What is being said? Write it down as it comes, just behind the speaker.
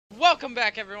Welcome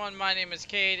back, everyone. My name is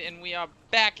Cade, and we are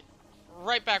back,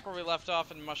 right back where we left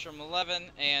off in Mushroom 11,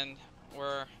 and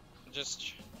we're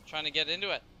just trying to get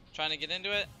into it.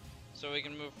 So we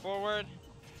can move forward,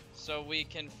 so we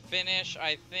can finish.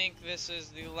 I think this is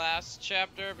the last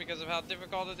chapter because of how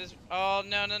difficult it is. Oh,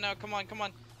 no, come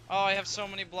on. Oh, I have so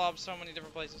many blobs, so many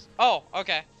different places. Oh,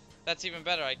 okay. That's even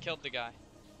better. I killed the guy.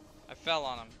 I fell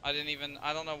on him. I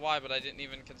don't know why, but I didn't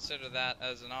even consider that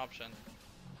as an option.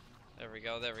 There we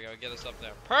go. Get us up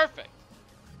there. Perfect!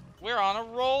 We're on a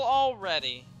roll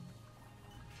already.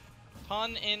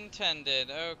 Pun intended.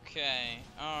 Okay.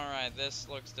 Alright, this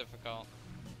looks difficult.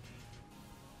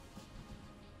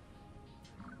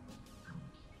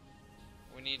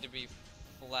 We need to be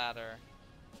flatter.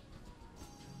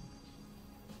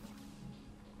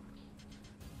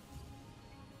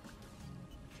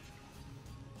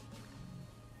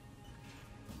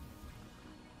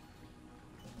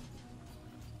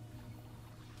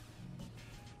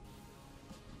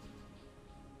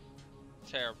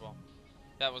 Terrible.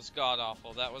 That was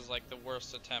god-awful. That was like the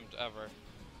worst attempt ever.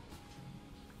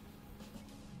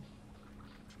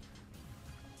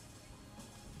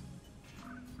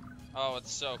 Oh,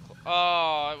 it's so close.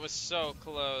 Oh, it was so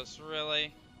close.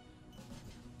 Really?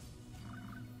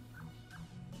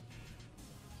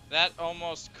 That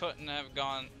almost couldn't have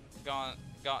gotten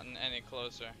any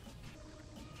closer.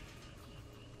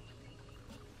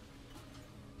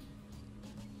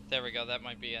 There we go. That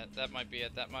might be it. That might be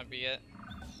it.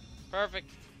 Perfect.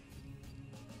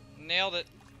 Nailed it.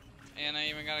 And I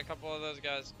even got a couple of those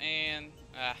guys. And,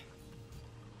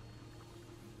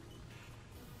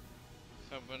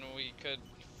 hoping we could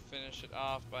finish it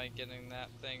off by getting that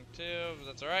thing too. But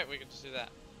that's alright. We can just do that.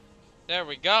 There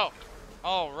we go.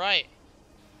 Alright.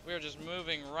 We're just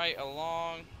moving right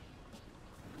along.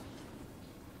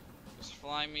 Just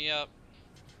fly me up.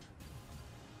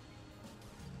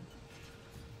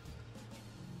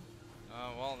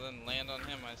 Well, then land on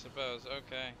him, I suppose.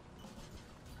 Okay.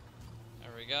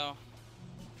 There we go.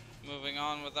 Moving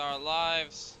on with our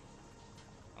lives.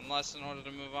 Unless in order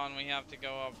to move on, we have to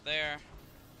go up there.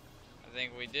 I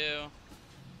think we do.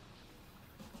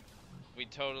 We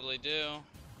totally do.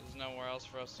 There's nowhere else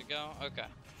for us to go. Okay.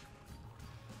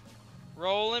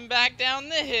 Rolling back down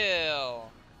the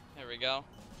hill. There we go.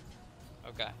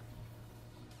 Okay.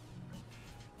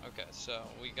 Okay, so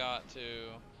we got to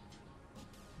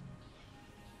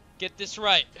get this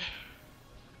right.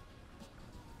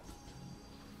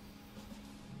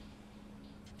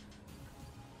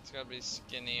 It's gotta be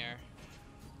skinnier.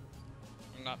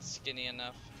 I'm not skinny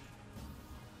enough.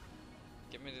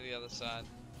 Get me to the other side.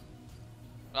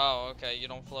 Oh, okay. You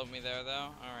don't float me there, though?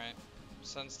 Alright. What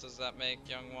sense does that make,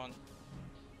 young one?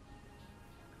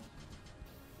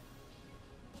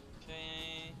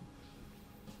 Okay.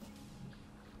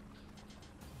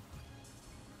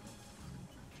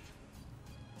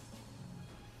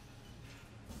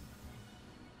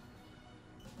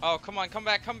 Oh, come on, come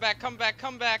back.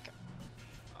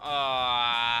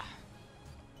 Ah.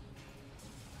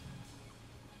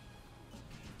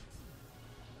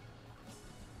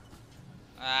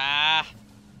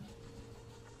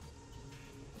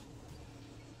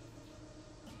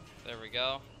 There we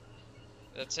go.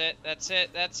 That's it.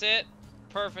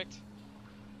 Perfect.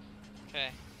 Okay.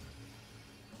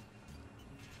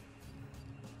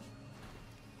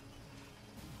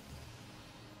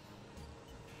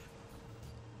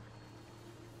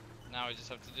 Now we just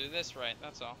have to do this right,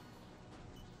 that's all.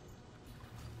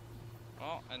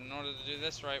 Well, and in order to do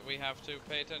this right, we have to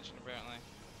pay attention, apparently.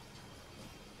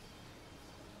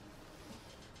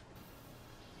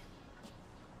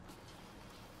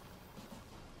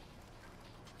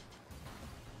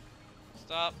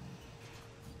 Stop.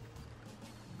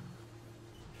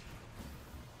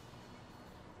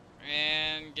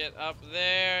 And get up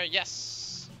there.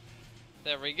 Yes!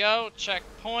 There we go.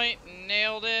 Checkpoint.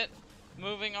 Nailed it.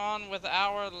 Moving on with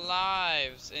our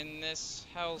lives in this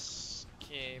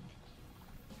hellscape.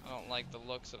 I don't like the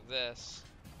looks of this.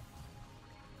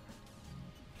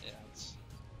 Yeah, it's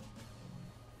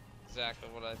exactly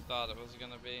what I thought it was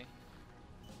gonna be.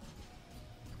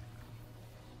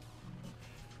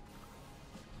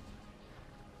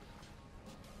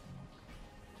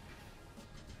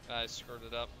 I screwed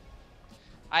it up.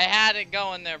 I had it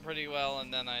going there pretty well,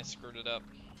 and then I screwed it up.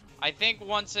 I think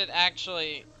once it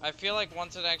actually, I feel like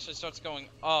once it actually starts going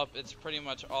up, it's pretty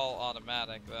much all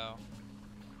automatic, though.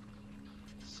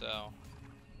 So,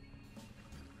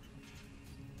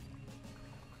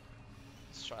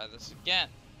 let's try this again.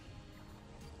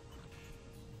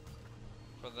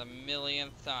 For the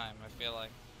millionth time, I feel like.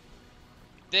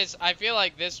 I feel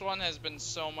like this one has been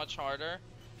so much harder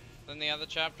than the other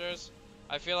chapters.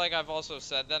 I feel like I've also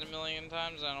said that a million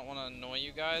times. I don't want to annoy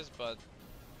you guys, but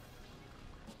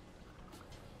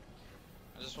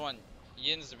I just want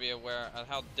Yins to be aware of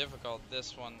how difficult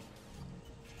this one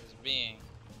is being.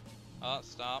 Oh,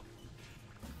 stop.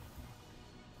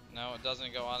 No, it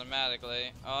doesn't go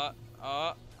automatically.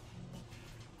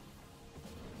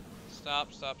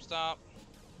 Stop, stop, stop.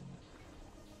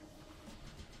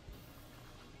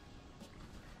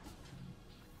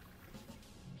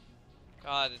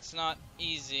 God, it's not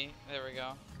easy. There we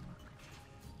go.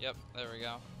 Yep, there we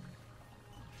go.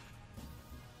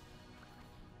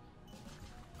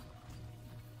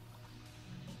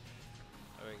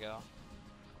 There we go.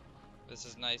 This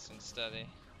is nice and steady.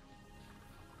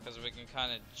 Because we can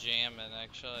kind of jam it,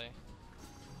 actually.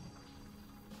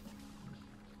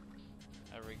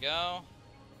 There we go.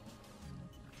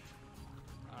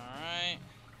 Alright.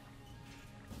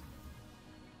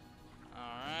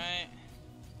 Alright.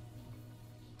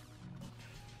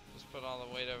 Just put all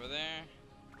the weight over there.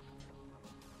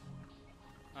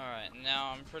 Alright,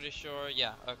 now I'm pretty sure,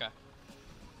 yeah, okay.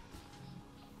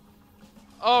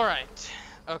 Alright,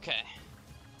 okay.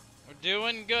 We're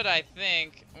doing good, I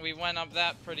think. We went up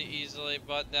that pretty easily,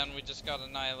 but then we just got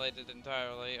annihilated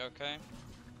entirely, okay?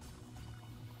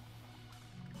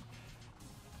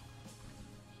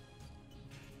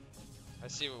 I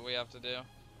see what we have to do.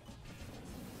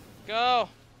 Go!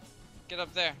 Get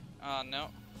up there. Oh, no.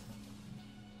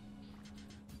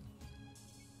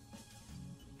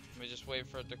 Let me just wait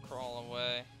for it to crawl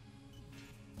away.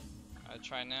 Alright,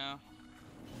 try now.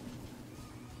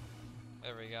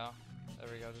 There we go. There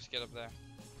we go. Just get up there.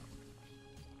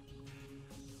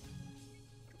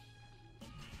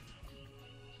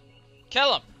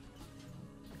 Kill him!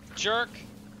 Jerk!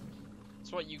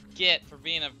 That's what you get for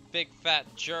being a big fat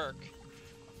jerk.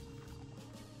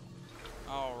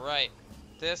 Alright.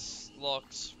 This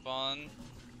looks fun.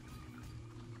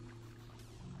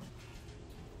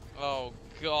 Oh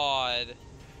God.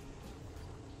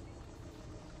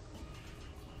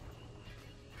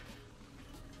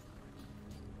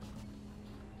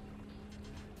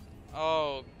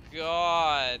 Oh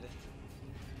God.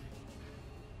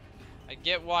 I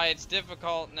get why it's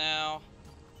difficult now.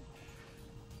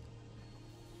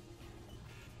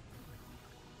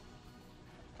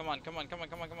 Come on, come on, come on,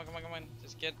 come on, come on, come on, come on.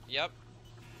 Just get, yep.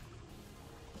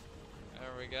 There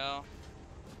we go.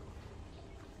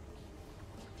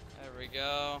 There we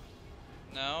go.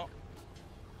 No.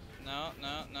 No,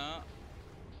 no, no.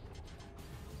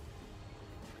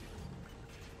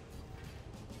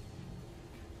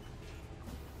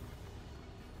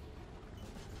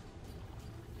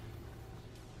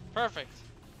 Perfect.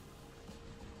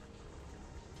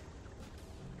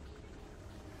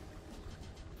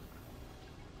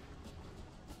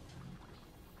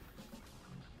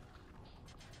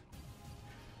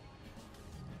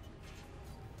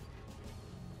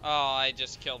 Oh, I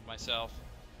just killed myself.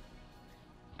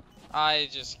 I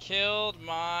just killed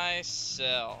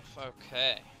myself.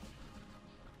 Okay.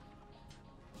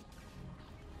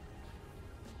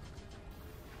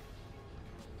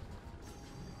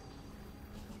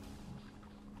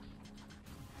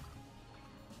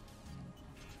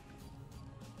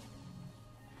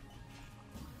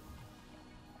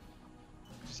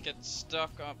 Just get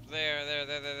stuck up there,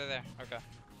 there. Okay.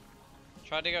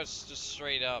 Try to go just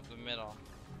straight up the middle.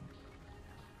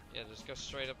 Yeah, just go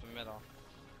straight up the middle.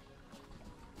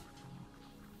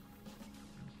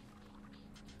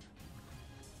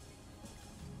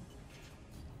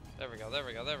 There we go, there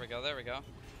we go, there we go, there we go.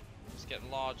 Just get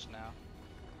lodged now.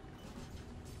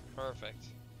 Perfect.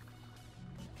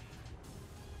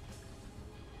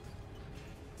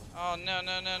 Oh, no,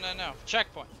 no, no, no, no.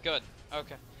 Checkpoint. Good.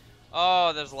 Okay.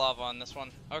 Oh, there's lava on this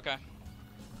one. Okay.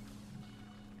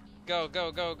 Go,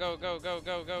 go, go, go, go, go,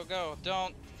 go, go, go.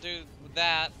 Don't do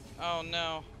that. Oh,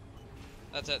 no.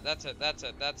 That's it, that's it, that's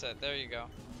it, that's it. There you go.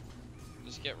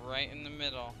 Just get right in the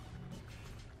middle.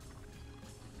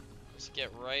 Just get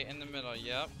right in the middle.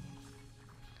 Yep.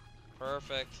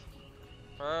 Perfect.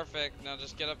 Perfect. Now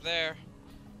just get up there.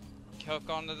 Hook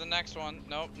on to the next one.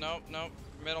 Nope, nope, nope.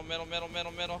 Middle, middle, middle,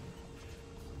 middle, middle.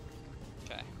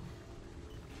 Okay.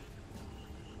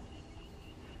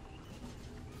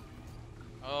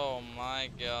 Oh my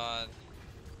God.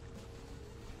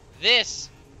 This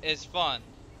is fun.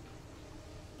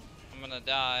 I'm gonna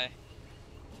die.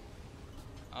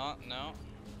 Oh, no.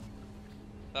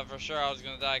 Thought for sure I was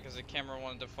gonna die because the camera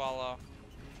wanted to follow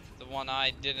the one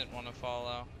I didn't want to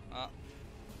follow.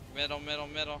 Middle, middle,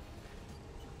 middle.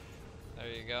 There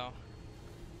you go.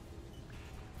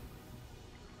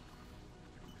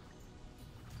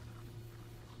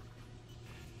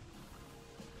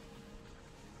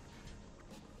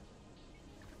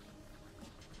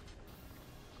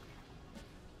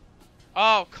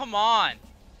 Oh, come on.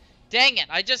 Dang it.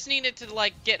 I just needed to,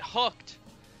 like, get hooked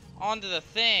onto the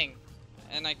thing.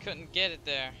 And I couldn't get it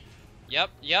there. Yep.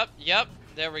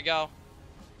 There we go.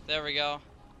 There we go.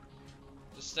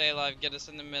 Just stay alive. Get us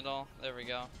in the middle. There we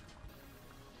go.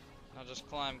 Now just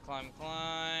climb.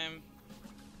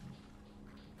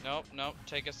 Nope.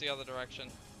 Take us the other direction.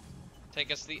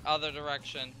 Take us the other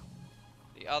direction.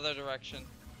 The other direction.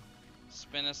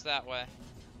 Spin us that way.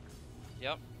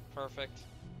 Yep. Perfect.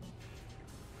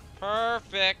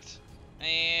 Perfect.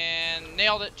 And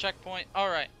nailed it. Checkpoint.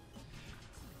 Alright.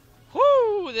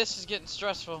 Whoo! This is getting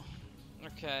stressful.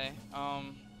 Okay.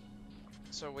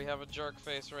 So we have a jerk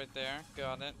face right there.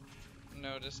 Got it.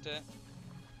 Noticed it.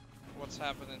 What's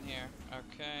happening here?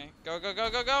 Okay. Go.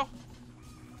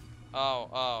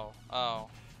 Oh.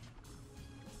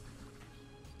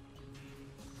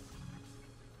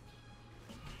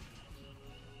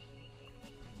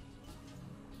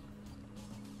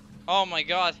 Oh my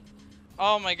god.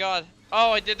 Oh my god.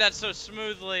 Oh, I did that so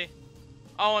smoothly.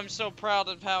 Oh, I'm so proud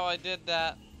of how I did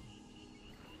that.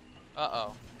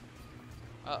 Uh-oh.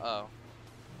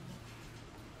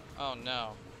 Oh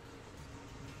no.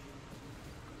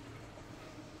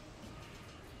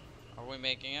 Are we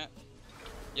making it?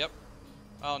 Yep.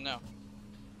 Oh no.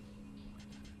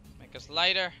 Make us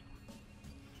lighter.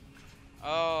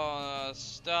 Oh,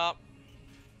 stop.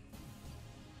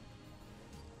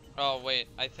 Oh wait,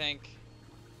 I think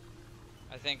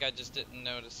I just didn't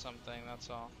notice something, that's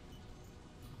all.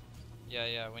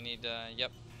 Yeah, we need,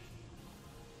 yep.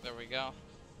 There we go.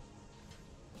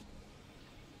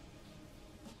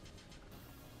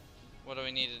 What do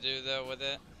we need to do though with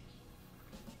it?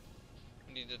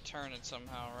 We need to turn it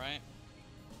somehow, right?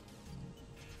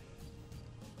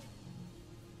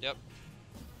 Yep.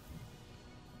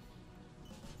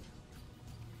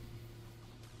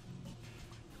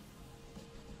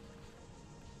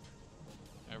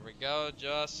 There we go,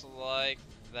 just like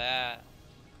that.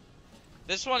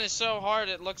 This one is so hard,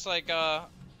 it looks like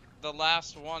the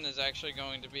last one is actually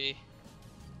going to be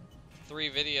 3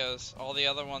 videos. All the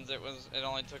other ones it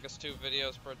only took us 2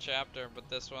 videos per chapter, but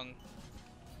this one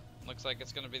looks like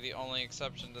it's going to be the only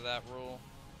exception to that rule.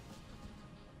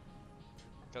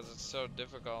 Because it's so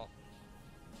difficult.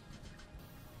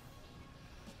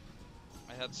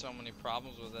 I had so many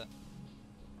problems with it.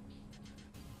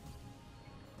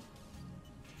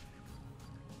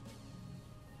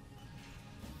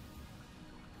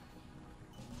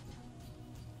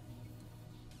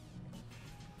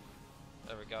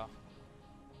 There we go.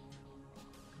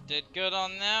 Did good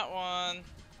on that one.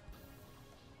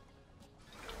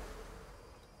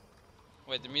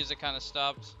 Wait, the music kind of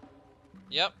stopped.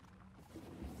 Yep.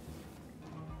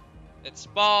 It's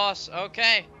boss.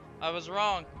 Okay. I was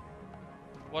wrong.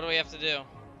 What do we have to do?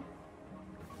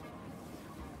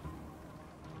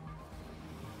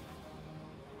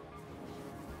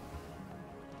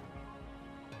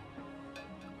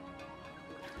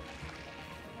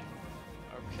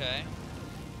 Okay.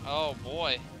 Oh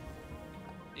boy.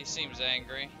 He seems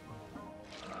angry.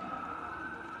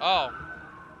 Oh.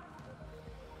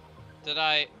 Did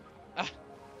I...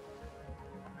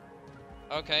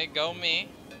 Okay, go me.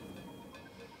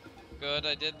 Good,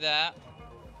 I did that.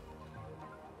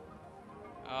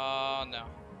 Oh no.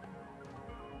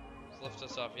 Let's lift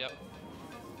us up, yep.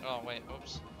 Oh wait,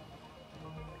 oops.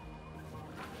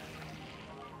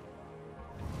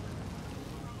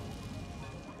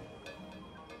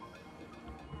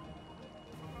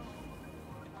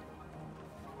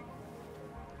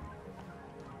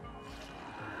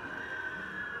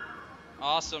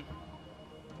 Awesome.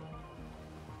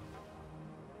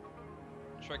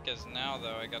 Trick is now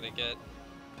though, I gotta get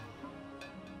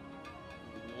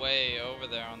way over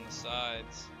there on the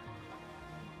sides.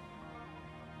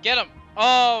 Get him!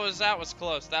 Oh, that was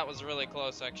close. That was really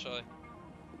close actually.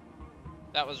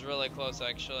 That was really close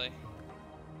actually.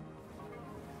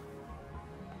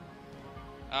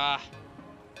 Ah.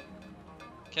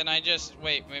 Can I just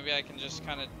wait, maybe I can just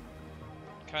kinda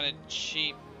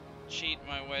cheat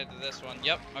my way to this one.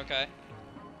 Yep, okay.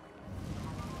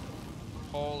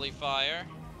 Holy fire.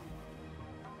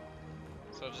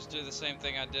 So just do the same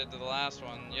thing I did to the last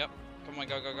one. Yep. Come on,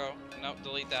 go. Nope,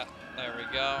 delete that. There we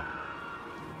go.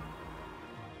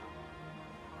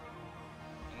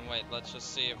 And wait, let's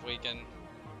just see if we can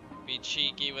be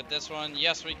cheeky with this one.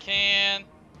 Yes, we can.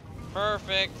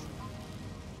 Perfect.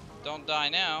 Don't die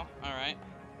now. Alright.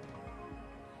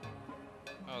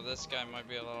 Oh, this guy might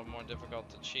be a little more difficult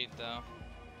to cheat, though.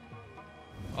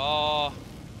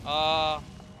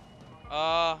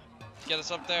 Get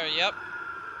us up there. Yep.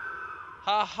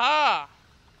 Ha!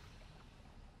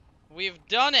 We've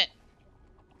done it.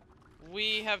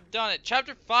 We have done it.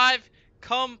 Chapter 5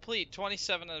 Complete.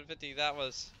 27 out of 50. That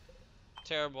was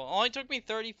terrible. Only took me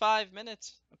 35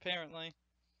 minutes, apparently.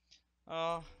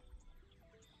 Oh,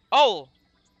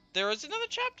 there is another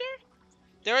chapter?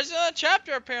 There is another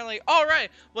chapter, apparently.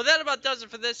 Alright, well, that about does it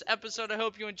for this episode. I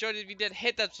hope you enjoyed it. If you did,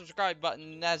 hit that subscribe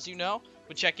button. And as you know,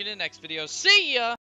 we'll check you in the next video. See ya!